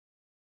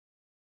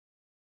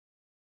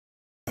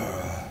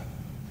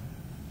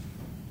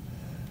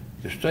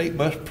The state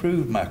must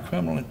prove my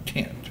criminal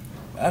intent.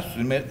 I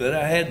submit that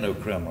I had no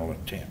criminal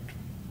intent.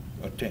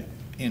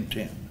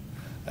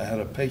 I had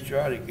a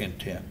patriotic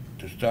intent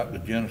to stop the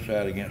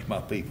genocide against my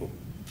people.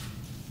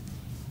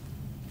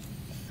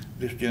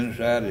 This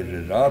genocide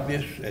is as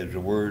obvious as the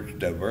words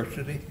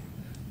diversity,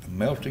 a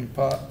melting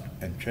pot,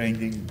 and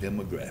changing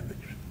demographics.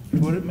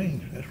 That's what it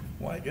means. That's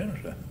white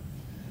genocide.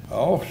 I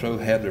also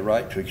have the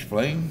right to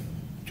explain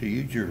to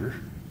you juror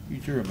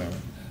members,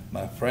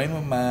 my frame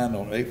of mind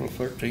on April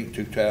 13,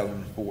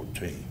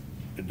 2014,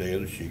 the day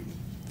of the shooting,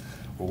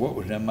 or what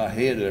was in my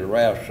head that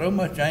aroused so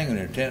much anger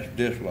and intense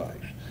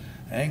dislikes.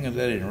 Anger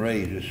that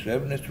enraged a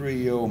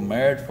 73-year-old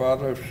married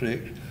father of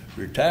 6,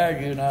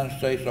 retired United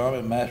States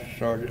Army Master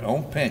Sergeant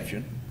on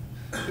pension,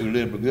 who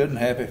lived a good and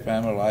happy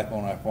family life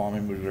on our farm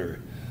in Missouri.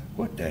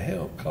 What the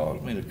hell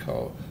caused me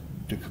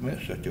to commit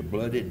such a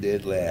bloody,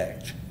 deadly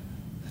act?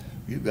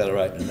 You've got a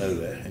right to know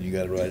that, and you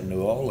got a right to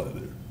know all of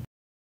it.